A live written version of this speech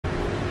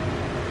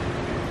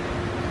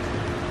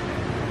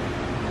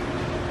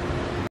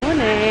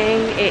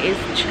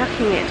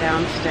chucking it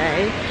down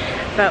today,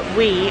 but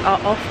we are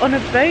off on a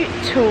boat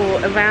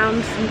tour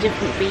around some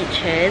different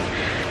beaches.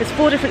 There's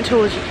 4 different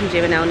tours you can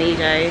do in El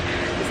Nido.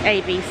 There's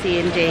A, B, C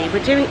and D.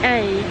 We're doing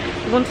A.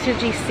 We wanted to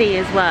do C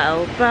as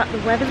well, but the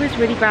weather was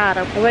really bad.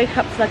 I woke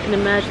up to like an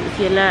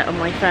emergency alert on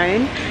my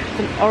phone. It's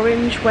an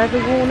orange weather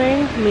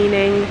warning,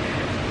 meaning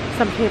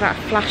something about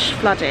flash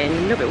flooding. I'm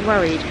a little bit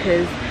worried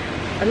because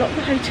a lot of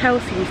the hotel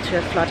seems to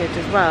have flooded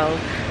as well,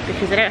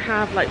 because they don't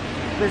have like,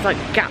 there's like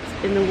gaps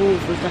in the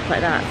walls and stuff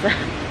like that. So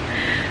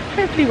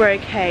hopefully we're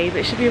okay, but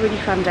it should be a really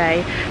fun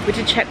day. We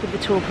did check with the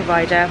tour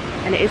provider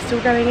and it is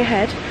still going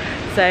ahead,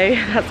 so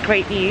that's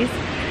great news.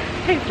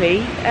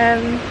 Hopefully,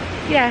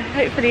 yeah,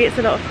 hopefully it's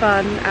a lot of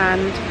fun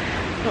and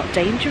not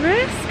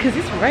dangerous, because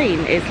this rain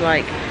is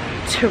like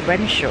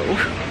torrential.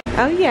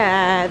 Oh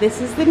yeah,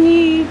 this is the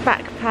new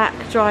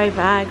backpack, dry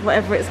bag,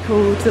 whatever it's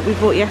called, that we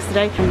bought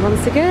yesterday. And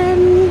once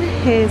again,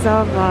 here's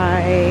our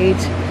ride.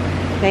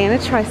 Going on a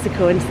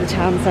tricycle into the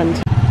town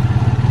centre.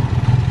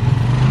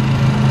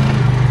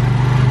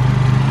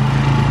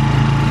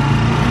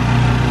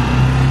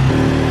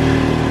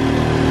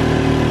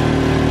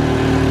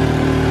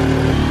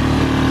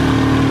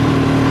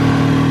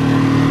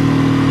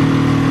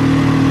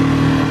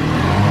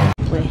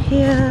 We're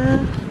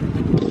here.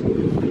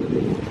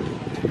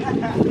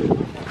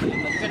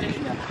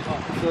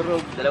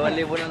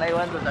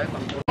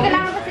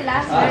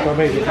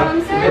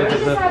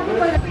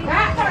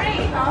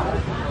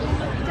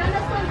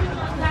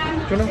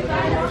 Kailangan ba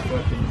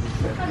sila?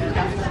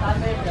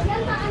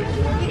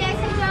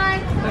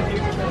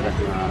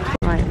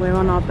 Right, we're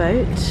on our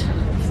boat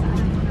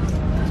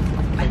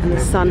and the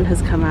sun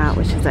has come out,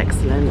 which is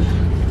excellent.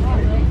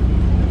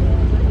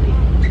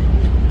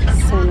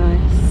 So nice.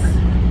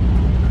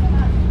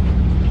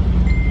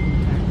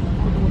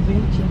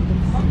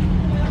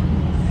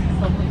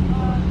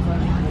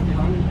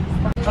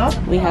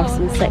 We have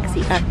some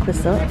sexy aqua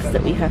socks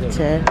that we have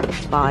to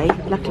buy.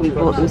 Luckily we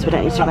bought them so we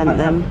don't need to rent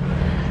them.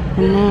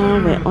 And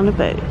now we're on a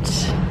boat.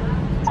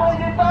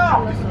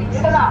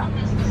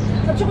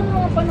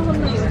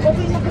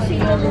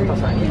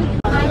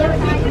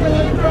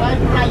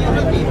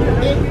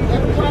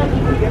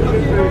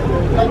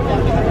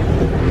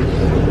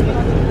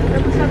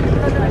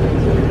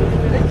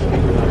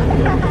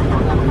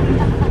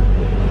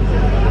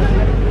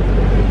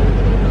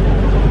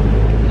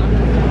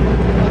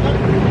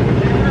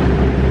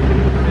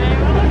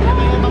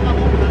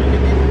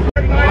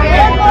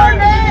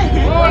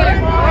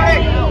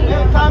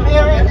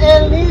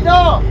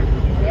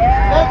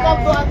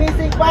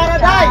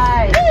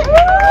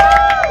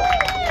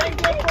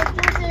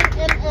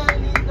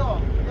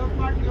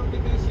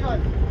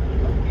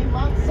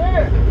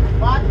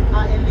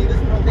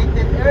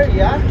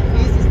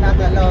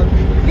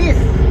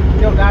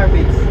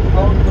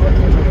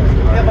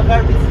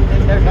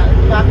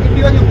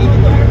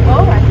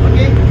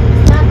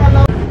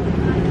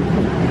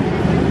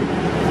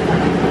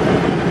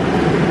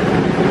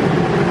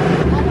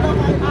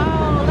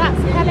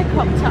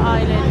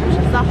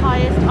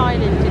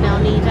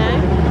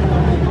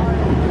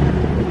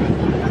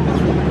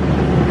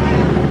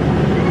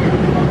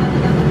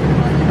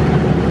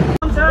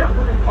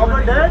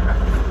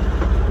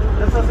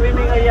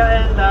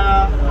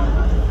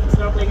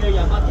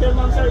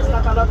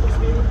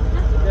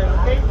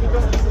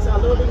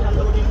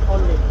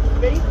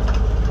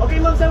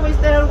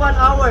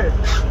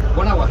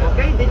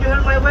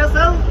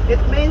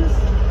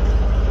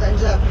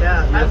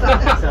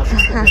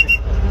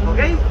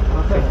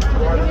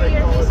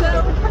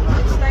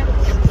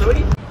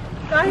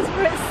 Guys,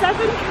 we're at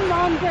 7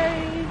 Commando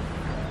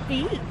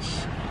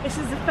Beach. This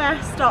is the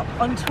first stop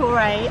on tour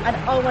A, and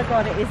oh my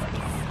god, it is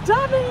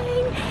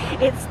stunning!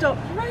 It stopped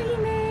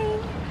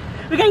raining.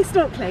 We're going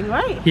snorkeling,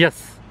 right?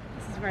 Yes.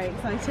 This is very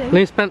exciting.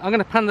 I'm going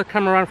to pan the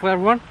camera around for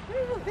everyone.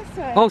 Oh, this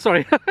way. Oh,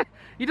 sorry.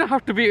 You don't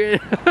have to be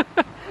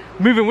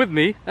moving with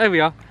me. There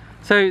we are.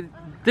 So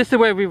this is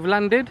where we've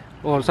landed,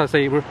 or should I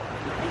say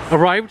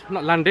arrived,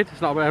 not landed.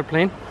 It's not an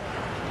airplane.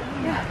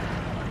 Yeah.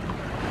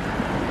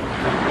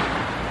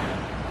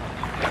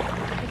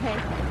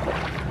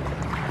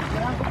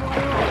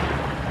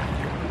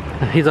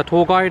 He's a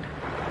tour guide.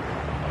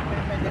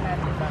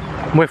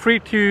 We're free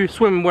to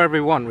swim wherever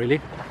we want, really.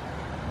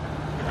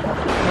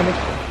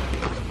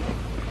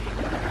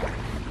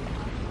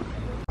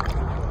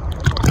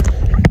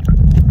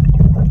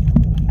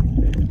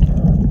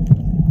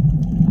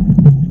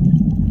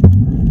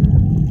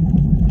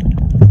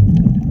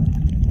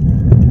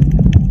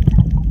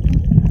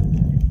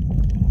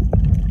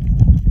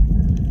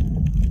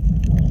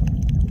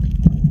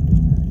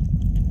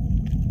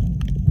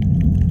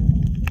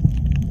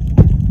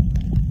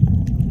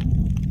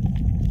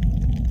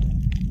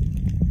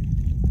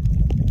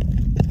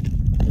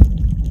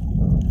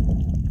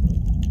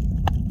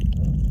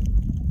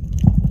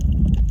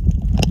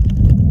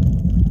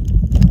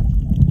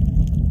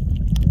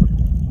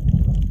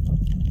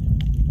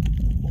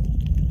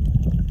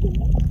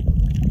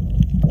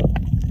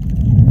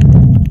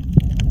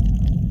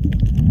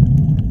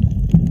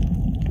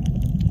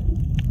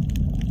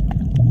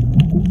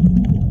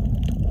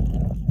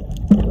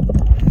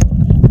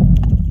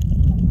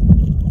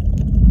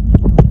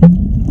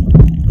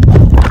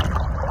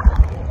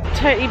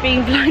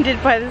 being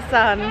blinded by the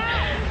sun.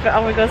 But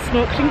oh my god,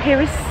 snorkeling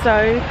here is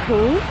so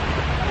cool.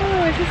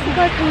 Oh, is this the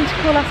guy coming to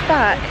call us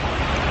back?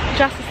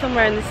 Just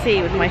somewhere in the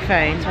sea with my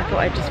phone, so I thought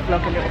I'd just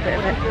vlog a little bit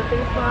of it.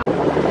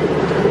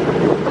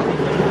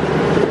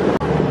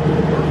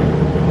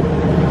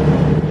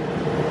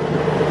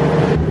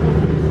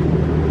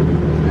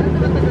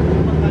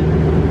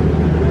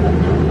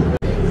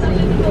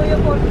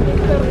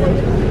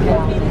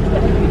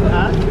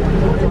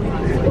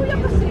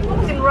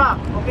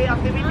 Okay,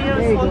 activity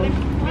here is only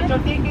picture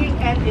taking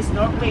and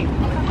snorkeling.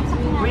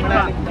 Green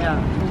rock.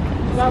 Yeah.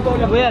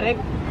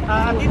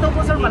 Dito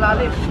po sir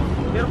malalim.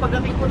 Pero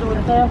pagdating po doon,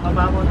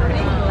 mababaw na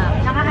rin.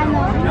 Naka ano?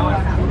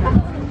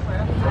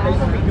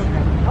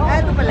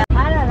 Ito pala.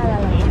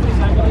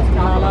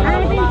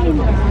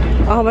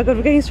 Oh my god,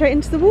 we're going straight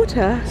into the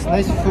water. It's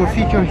nice for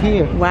feature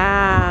here.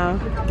 Wow.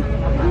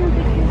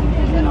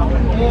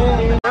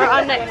 We're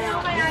at our next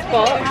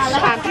spot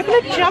and people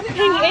are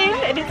jumping in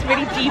and it's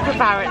really deep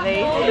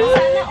apparently.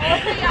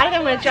 I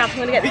don't want to jump,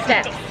 I'm going to get the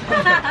steps.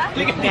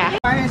 Yeah.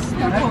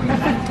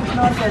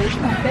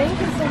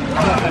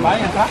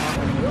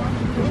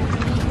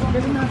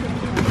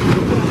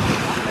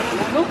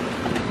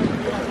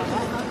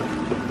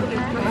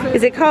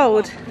 Is it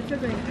cold?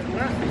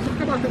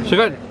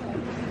 Sugar.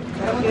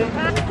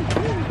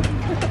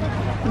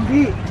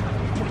 Hindi.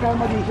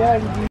 Magkamali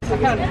siya. Hindi.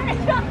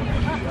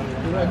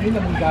 Ano yun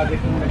ang gagawin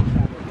ko na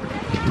siya.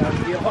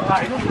 Hindi ako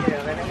kain.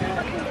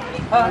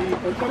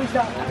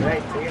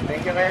 Alright,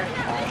 thank you kayo.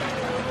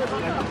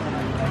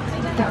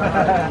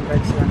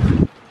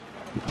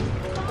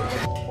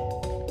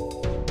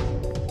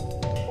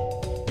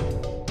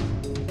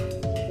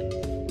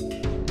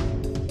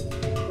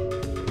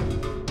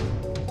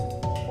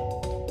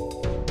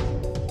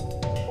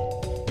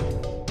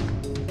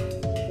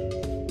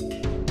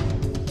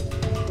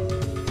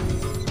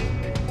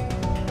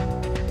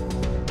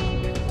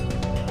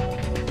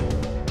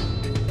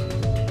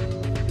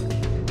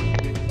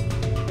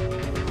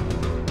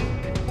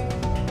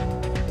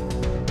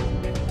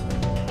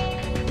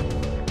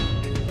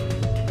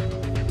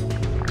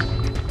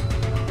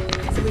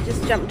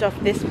 Jumped off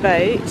this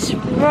boat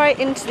right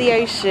into the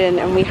ocean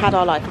and we had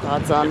our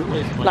lifeguards on,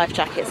 life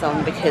jackets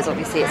on, because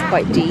obviously it's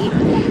quite deep.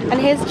 And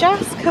here's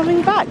Jess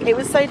coming back. It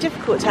was so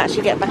difficult to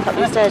actually get back up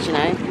the stairs, you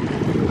know.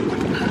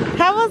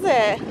 How was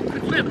it?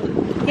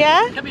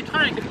 Yeah? It can be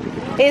tiring.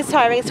 It is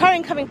tiring. It's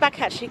tiring coming back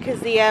actually because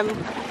the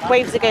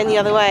waves are going the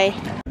other way.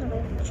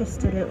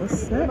 Just a little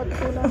sip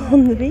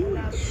on the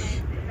beach.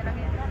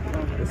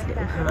 This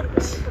little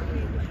hut.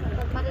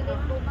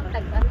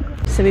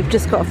 So we've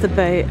just got off the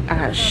boat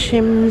at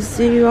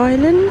Shimizu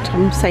Island.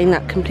 I'm saying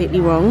that completely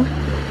wrong.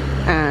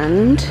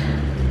 And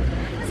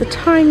it's a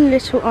tiny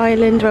little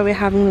island where we're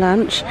having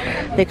lunch.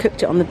 They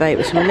cooked it on the boat,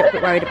 which I'm a little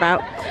bit worried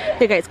about. Here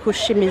we go, it's called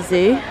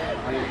Shimizu.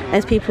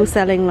 There's people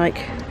selling like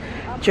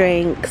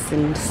drinks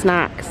and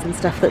snacks and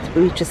stuff that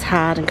we've just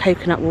had, and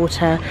coconut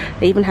water.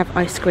 They even have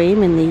ice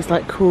cream in these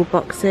like cool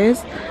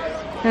boxes.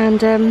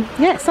 And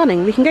yeah, it's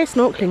stunning. We can go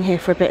snorkeling here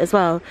for a bit as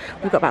well.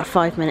 We've got about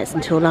 5 minutes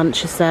until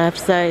lunch is served,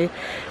 so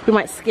we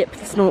might skip the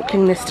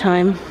snorkeling this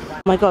time.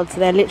 Oh my god, so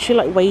they're literally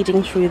like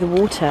wading through the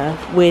water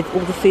with all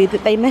the food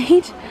that they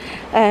made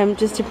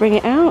just to bring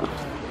it out.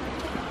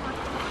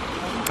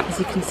 As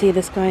you can see,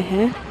 this guy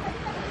here.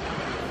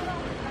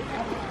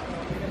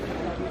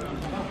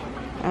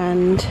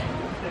 And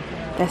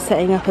they're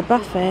setting up a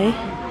buffet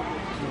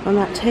on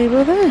that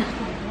table there.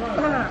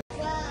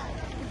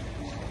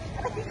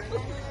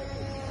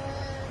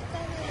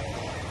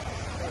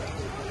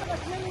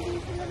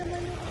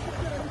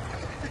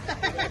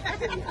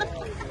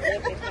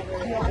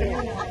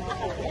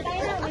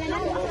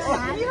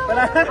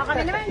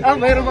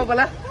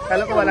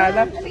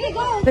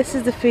 This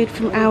is the food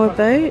from our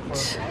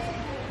boat.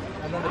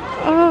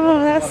 Oh,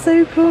 that's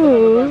so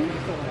cool.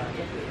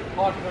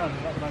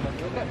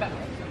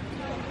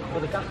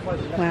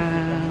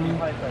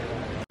 Wow.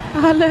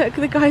 Oh look,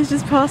 the guys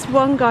just passed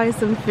one guy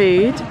some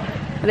food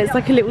and it's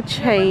like a little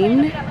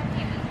chain.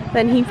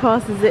 Then he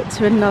passes it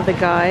to another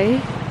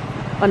guy.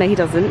 Oh no, he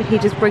doesn't. He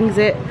just brings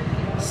it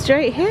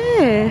straight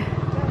here.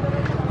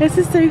 This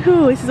is so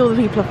cool. This is all the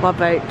people off our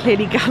boat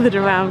clearly gathered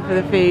around for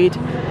the food.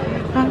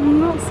 I'm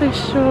not so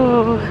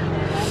sure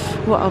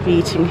what I'll be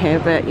eating here,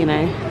 but you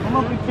know.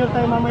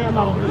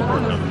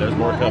 There's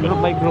more coming.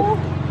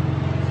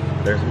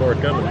 There's more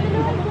coming.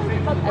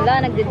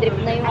 Ala, nagdidrip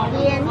na yung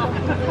yan.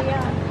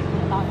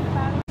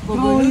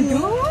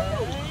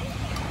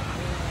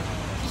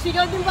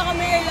 Sigaw din ba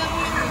kami? I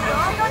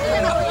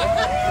love you.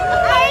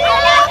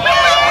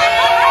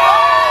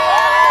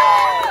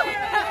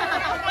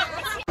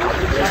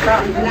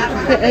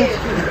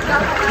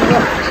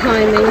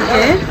 Timing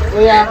here.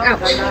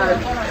 Ouch.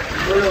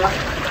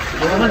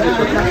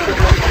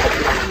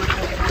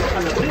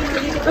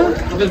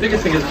 The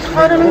biggest thing is...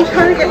 Hold on, I'm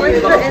trying to get my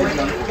foot in.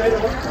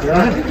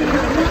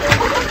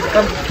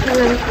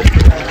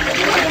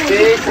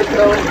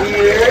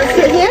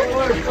 Sit here?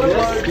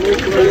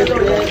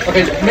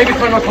 Okay, maybe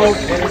turn my coat.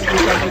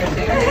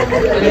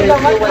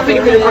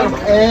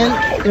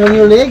 And on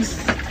your legs.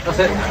 That's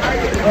it.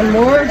 One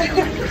more.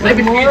 One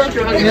more.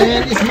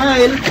 And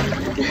smile.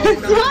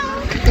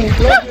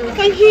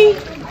 Thank you.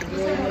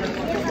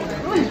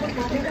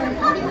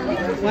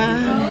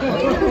 Wow.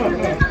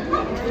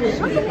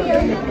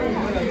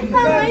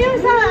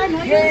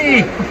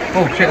 Yay!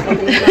 Oh shit.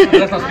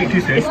 Let's not speak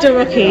too soon. It's still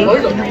rocky.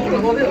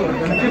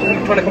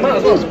 Trying to come out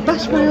as well.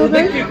 Bash my elbow.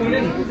 Thank you for coming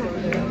in.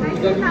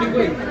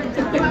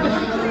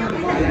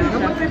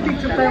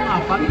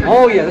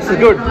 Oh yeah, this is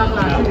good.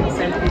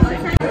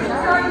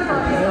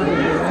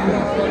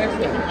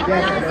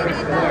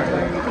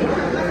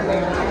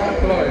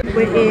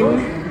 We're in,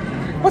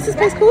 what's this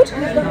place called?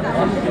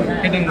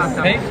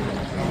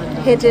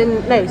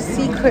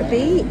 Secret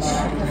Beach.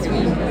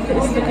 Look at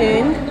this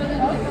lagoon.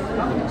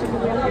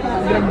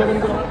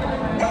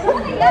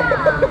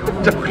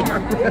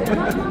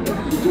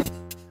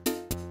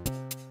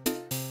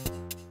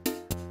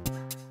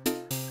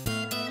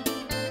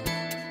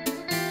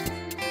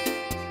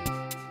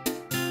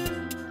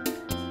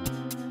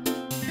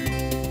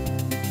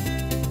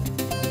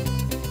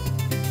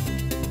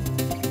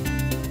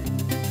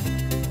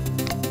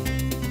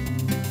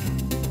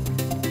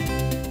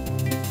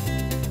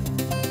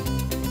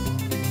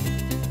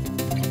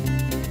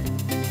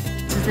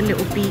 The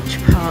little beach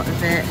part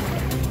of it.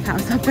 That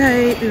was our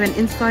boat. We went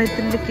inside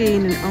the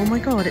lagoon and oh my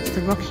god, it's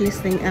the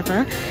rockiest thing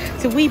ever.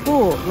 So we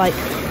bought like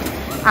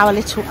our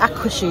little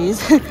aqua shoes,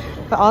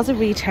 but ours are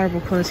really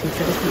terrible quality,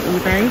 so they're from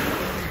eBay.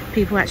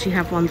 People actually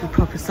have ones with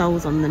proper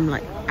soles on them,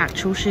 like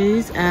actual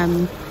shoes.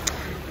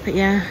 But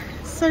yeah,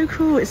 it's so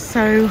cool. It's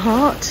so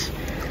hot,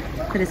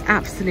 but it's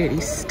absolutely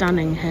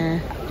stunning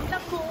here.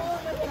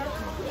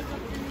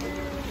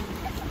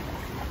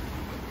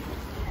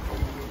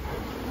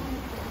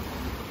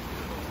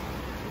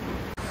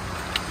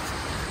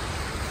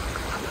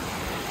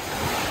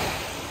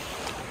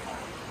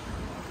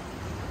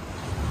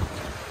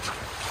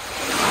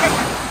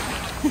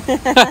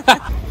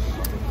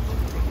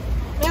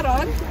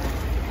 Meron?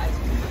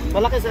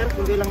 Malaki sir,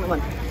 hindi lang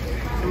naman.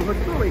 Sumod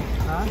ko eh.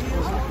 Ha?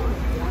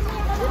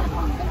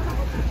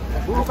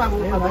 Buo pa.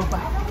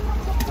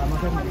 Tama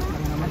sir,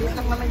 maliit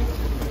lang naman.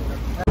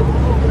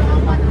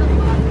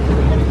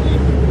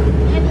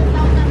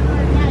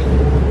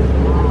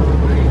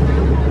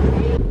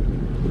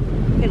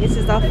 Okay,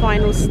 this is our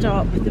final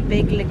stop, the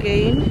Big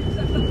Lagoon.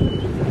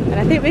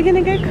 And I think we're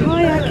gonna go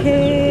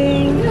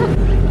kayaking.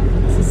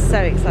 This is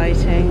so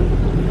exciting.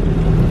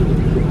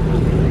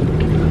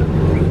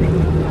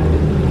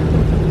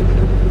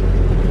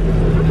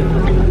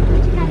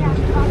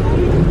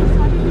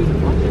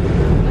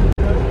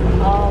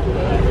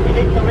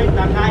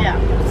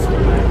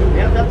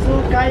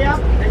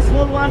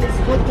 One is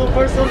good per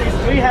person is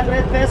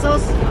 300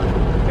 pesos.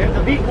 And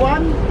the big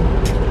one,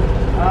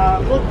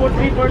 good for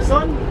 3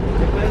 person,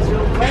 because you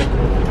went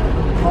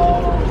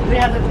for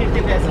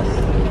 350 pesos.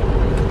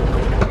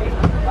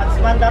 That's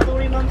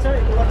mandatory, ma'am, sir.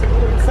 If you want to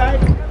go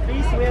inside,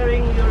 please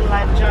wearing your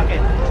life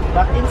jacket.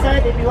 But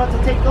inside, if you want to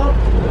take off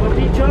your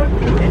picture,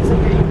 it's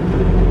okay.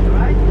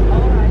 Alright?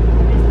 Alright.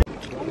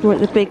 We're at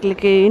the Big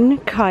Lagoon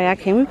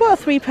kayaking. We've got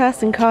a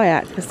 3-person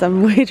kayak for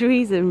some weird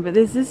reason, but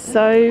this is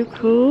so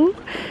cool.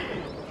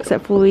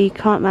 Except for we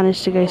can't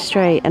manage to go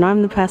straight, and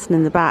I'm the person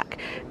in the back.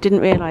 Didn't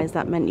realise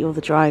that meant you're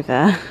the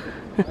driver.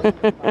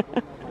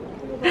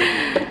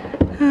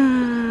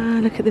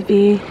 Look at the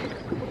view.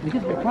 It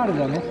gets a bit crowded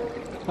down here,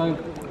 so...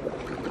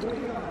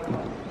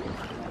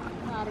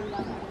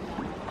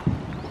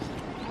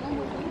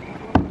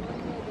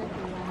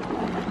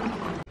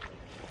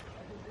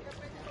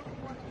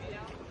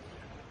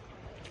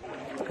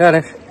 Yeah,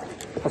 Nish.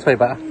 That's way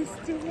better.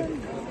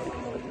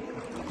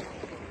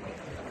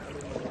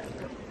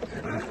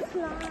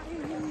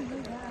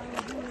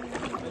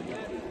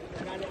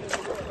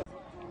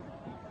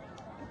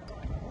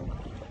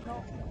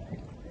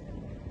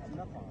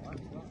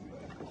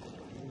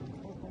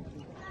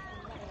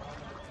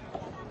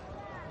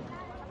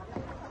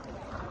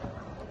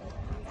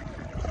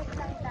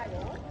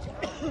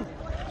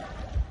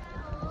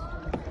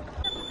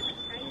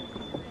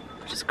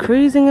 Just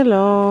cruising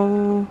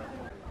along.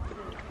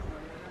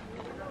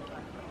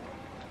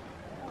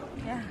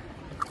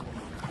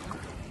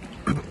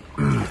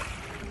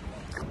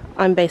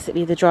 I'm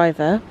basically the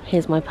driver.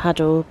 Here's my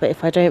paddle, but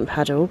if I don't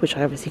paddle, which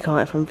I obviously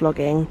can't if I'm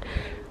vlogging,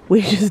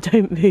 we just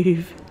don't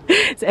move.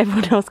 So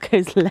everyone else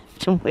goes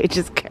left and we're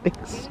just going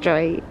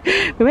straight.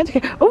 We're meant to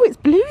go, oh, it's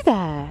blue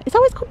there. Is that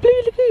what it's called,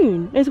 Blue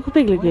Lagoon? No, it's called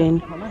Big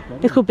Lagoon.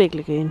 It's called Big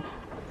Lagoon.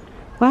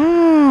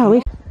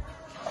 Wow.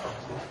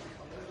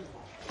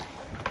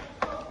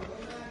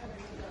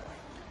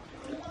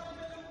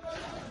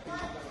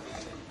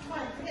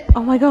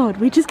 Oh my god,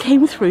 we just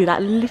came through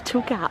that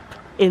little gap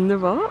in the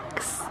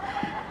rocks.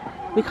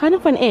 We kind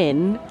of went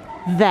in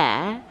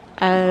there,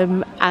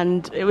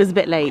 and it was a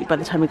bit late by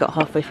the time we got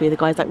halfway through. The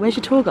guy's like, where's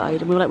your tour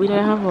guide? And we were like, we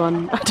don't have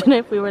one. I don't know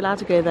if we were allowed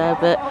to go there,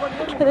 but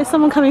look, there's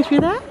someone coming through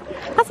there.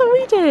 That's what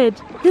we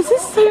did. This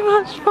is so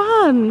much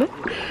fun.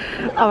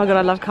 Oh my god,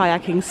 I love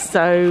kayaking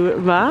so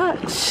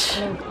much.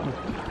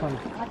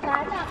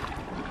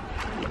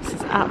 This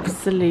is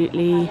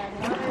absolutely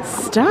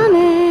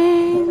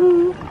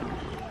stunning.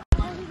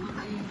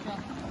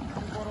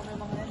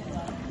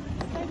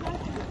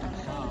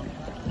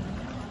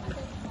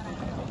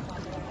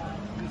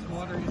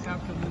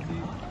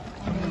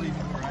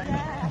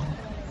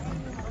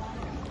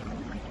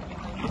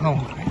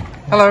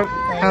 Hello.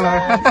 Hello.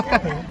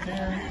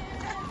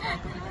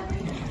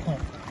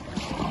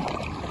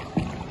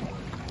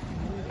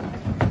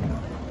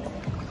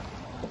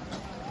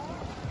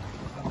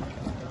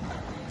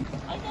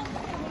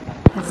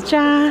 That's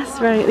Jazz.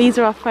 Right, these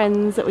are our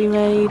friends that we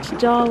made,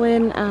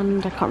 Darwin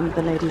and I can't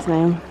remember the lady's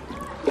name.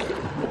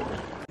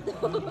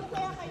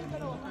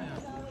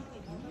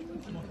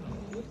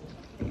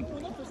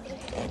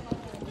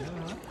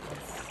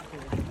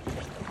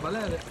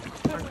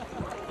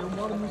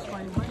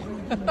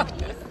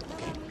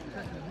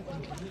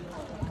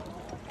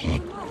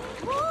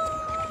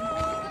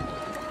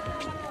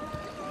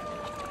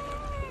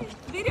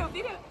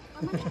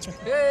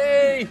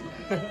 Hey!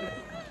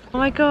 Oh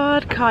my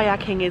god,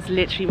 kayaking is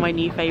literally my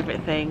new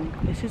favourite thing.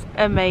 This is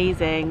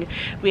amazing.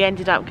 We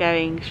ended up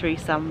going through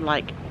some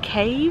like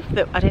cave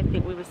that I don't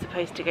think we were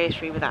supposed to go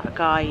through without a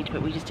guide,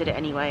 but we just did it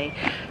anyway.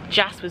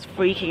 Jas was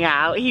freaking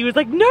out. He was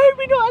like, no,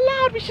 we're not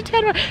allowed, we should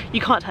turn around.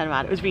 You can't turn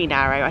around, it was really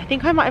narrow. I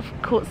think I might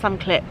have caught some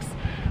clips.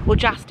 Well,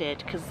 Jas did,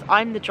 because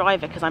I'm the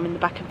driver because I'm in the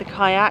back of the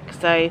kayak,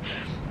 so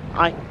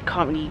I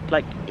can't really,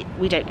 like,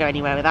 we don't go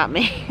anywhere without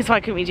me, so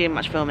I couldn't be doing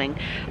much filming.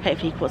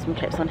 Hopefully he caught some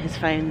clips on his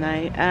phone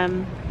though.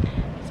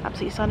 It's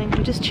absolutely stunning.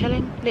 We're just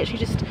chilling, literally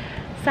just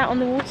sat on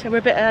the water. We're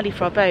a bit early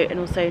for our boat and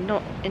also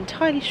not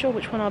entirely sure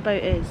which one our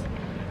boat is.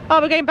 Oh,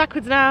 we're going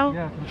backwards now.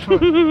 Yeah, I'm sure.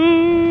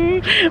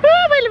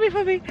 Oh, my lovely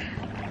puppy.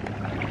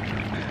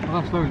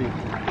 Oh, slowly.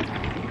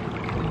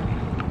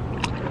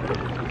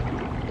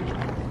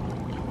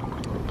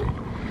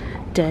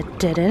 Da,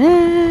 da, da,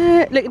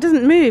 da. Look, it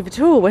doesn't move at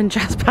all when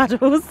Jas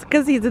paddles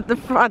because he's at the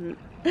front.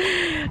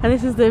 And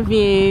this is the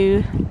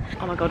view.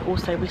 Oh my god,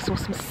 also we saw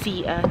some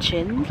sea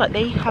urchins. Like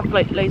they have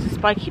like loads of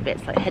spiky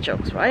bits like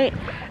hedgehogs, right?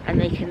 And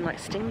they can like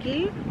sting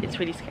you. It's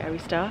really scary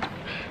stuff.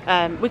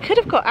 We could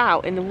have got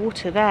out in the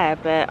water there,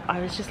 but I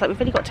was just like, we've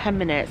only got 10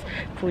 minutes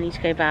before we need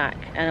to go back,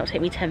 and it'll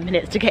take me 10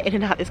 minutes to get in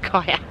and out this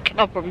kayak and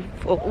I'll probably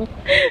fall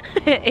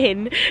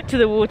in to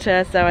the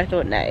water, so I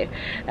thought no.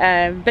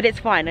 But it's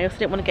fine. I also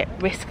didn't want to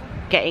risk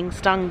getting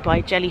stung by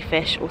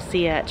jellyfish or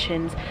sea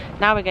urchins.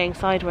 Now we're going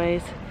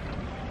sideways.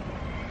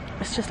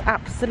 It's just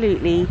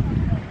absolutely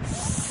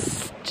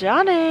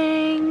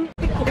stunning.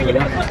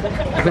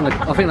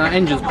 I think that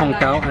engine's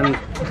conked out and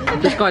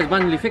this guy's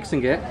manually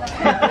fixing it.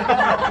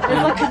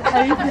 There's like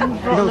an open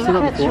bottle of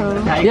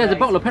petrol. Yeah, there's a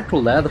bottle of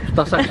petrol there.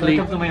 That's actually...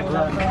 Yeah,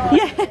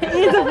 it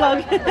is a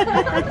vlog.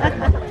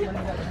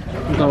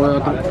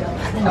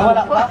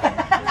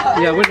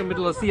 Yeah, we're in the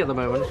middle of the sea at the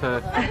moment,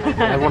 so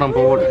everyone on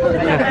board.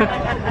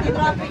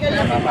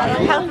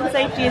 Health and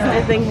safety isn't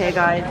a thing here,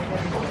 guys.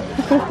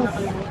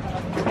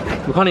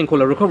 We can't even call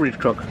it a recovery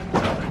truck. Did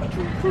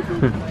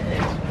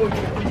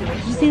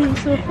you see that you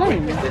saw a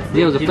flame? Yeah,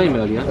 there was a flame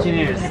earlier.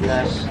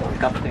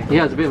 Captain.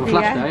 Yeah, there's a bit of a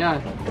flash there, yeah.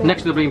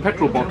 Next to the bleeding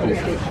petrol bottle.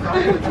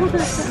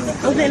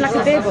 Was it like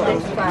a beer bottle?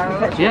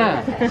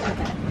 Yeah.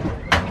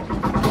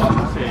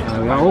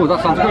 Oh,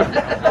 that sounds good.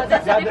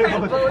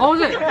 Oh,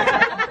 is it?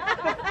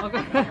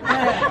 Okay.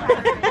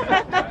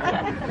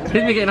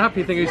 He's me getting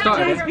happy thinking he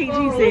started I'll it. speak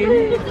to you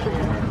soon.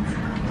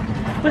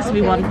 Supposed to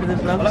be one for the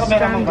vlog.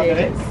 Stranded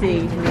at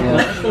sea.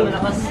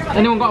 Yeah.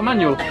 Anyone got a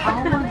manual? I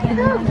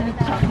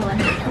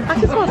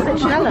just got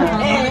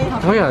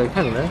citronella. Oh yeah, you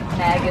can there.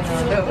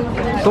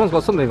 Someone's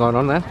got something going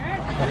on there.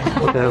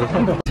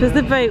 This was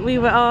the boat we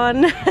were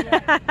on.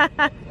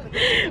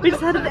 We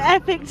just had an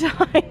epic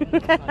time.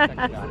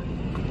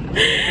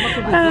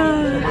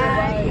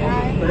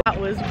 That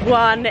was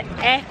one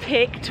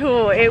epic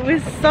tour. It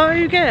was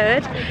so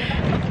good.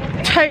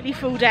 Totally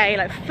full day,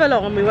 like full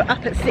on. We were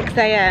up at 6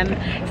 AM,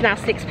 it's now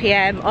 6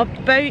 PM. Our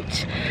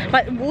boat,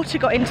 like the water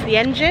got into the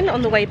engine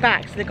on the way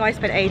back, so the guy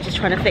spent ages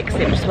trying to fix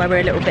it, which is why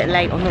we're a little bit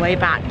late on the way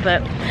back.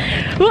 But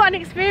what an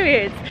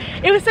experience.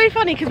 It was so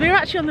funny because we were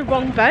actually on the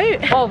wrong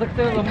boat. Oh, the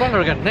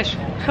umbrella again, Nish.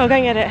 I'll go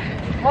and get it.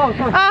 Oh,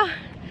 come on.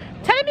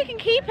 Tell him he can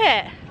keep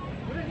it.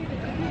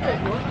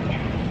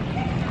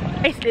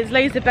 Basically, there's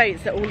loads of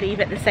boats that all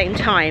leave at the same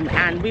time,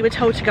 and we were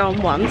told to go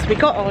on one, so we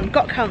got on,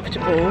 got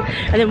comfortable,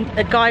 and then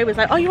a guy was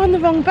like, oh, you're on the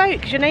wrong boat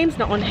because your name's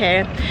not on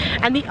here.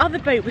 And the other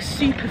boat was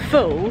super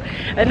full,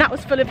 and that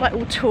was full of like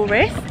all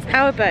tourists.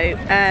 Our boat,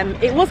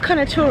 it was kind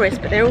of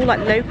tourist, but they're all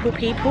like local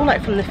people,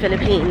 like from the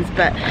Philippines,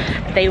 but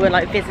they were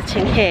like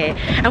visiting here.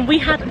 And we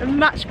had a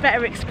much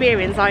better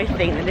experience, I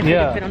think, than if we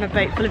had been on a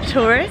boat full of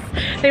tourists.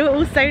 They were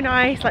all so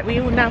nice, like we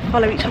all now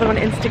follow each other on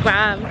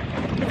Instagram.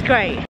 It's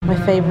great. My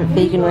favourite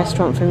vegan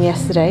restaurant from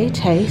yesterday,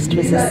 Taste,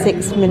 was a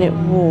 6-minute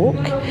walk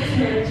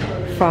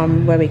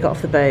from where we got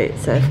off the boat.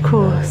 So of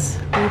course,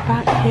 we're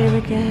back here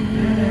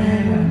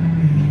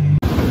again.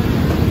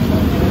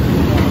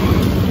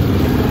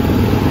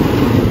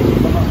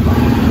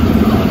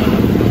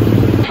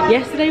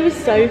 Yesterday was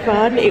so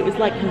fun. It was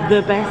like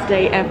the best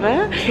day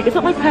ever. It's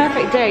not my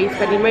perfect day,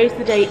 spending most of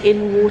the day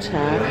in water,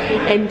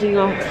 ending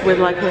off with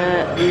like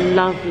a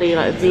lovely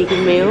like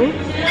vegan meal.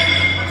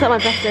 Is that my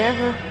best day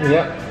ever?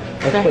 Yeah,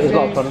 it's a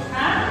lot of fun.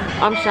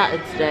 I'm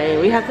shattered today.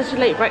 We had such a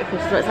late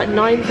breakfast, so it's like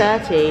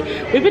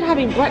 9:30. We've been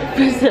having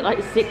breakfast at like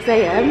 6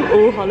 AM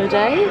all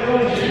holiday.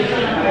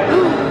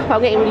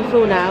 I'm getting really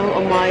full now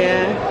on my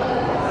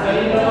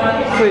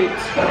fruit,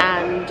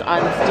 and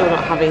I'm still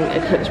not having a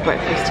cooked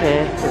breakfast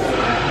here.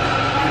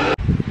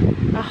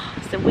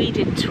 So we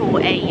did tour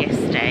A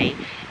yesterday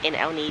in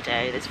El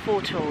Nido. There's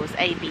 4 tours,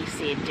 A, B,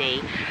 C and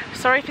D.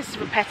 Sorry if this is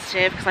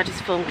repetitive because I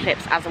just film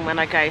clips as and when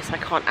I go, so I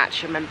can't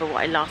actually remember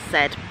what I last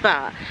said,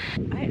 but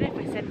I don't know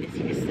if I said this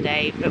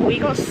yesterday, but we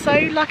got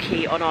so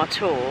lucky on our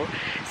tour.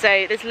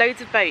 So there's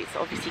loads of boats that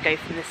obviously go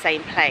from the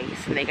same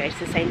place and they go to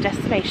the same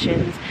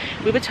destinations.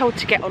 We were told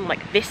to get on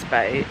like this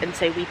boat, and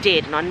so we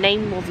did, and our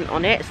name wasn't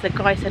on it, so the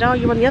guy said, oh,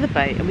 you're on the other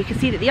boat, and we could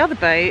see that the other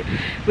boat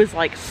was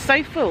like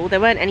so full,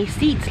 there weren't any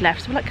seats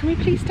left, so we're like, can we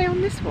please stay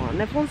on this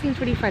one? Everyone seems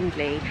really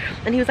friendly,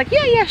 and he was like,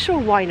 yeah, sure,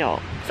 why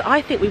not? So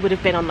I think we would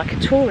have been on like a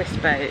tourist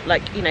boat,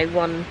 like, you know,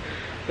 one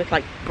with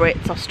like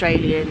Brits,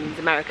 Australians,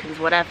 Americans,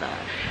 whatever,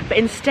 but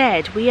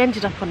instead we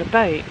ended up on a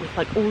boat with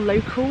like all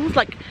locals.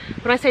 Like,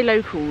 when I say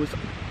locals,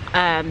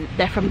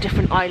 they're from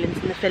different islands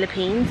in the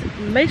Philippines,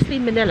 mostly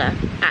Manila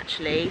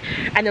actually,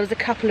 and there was a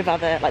couple of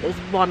other, like there was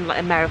one like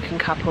American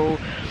couple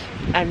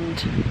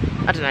and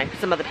I don't know,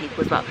 some other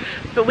people as well.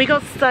 But we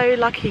got so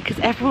lucky because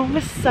everyone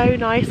was so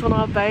nice on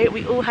our boat.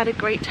 We all had a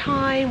great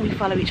time. We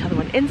follow each other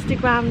on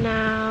Instagram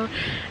now.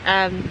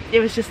 It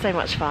was just so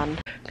much fun.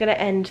 I'm gonna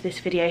end this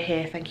video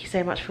here. Thank you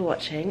so much for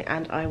watching,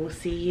 and I will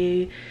see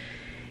you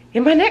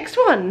in my next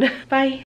one. Bye.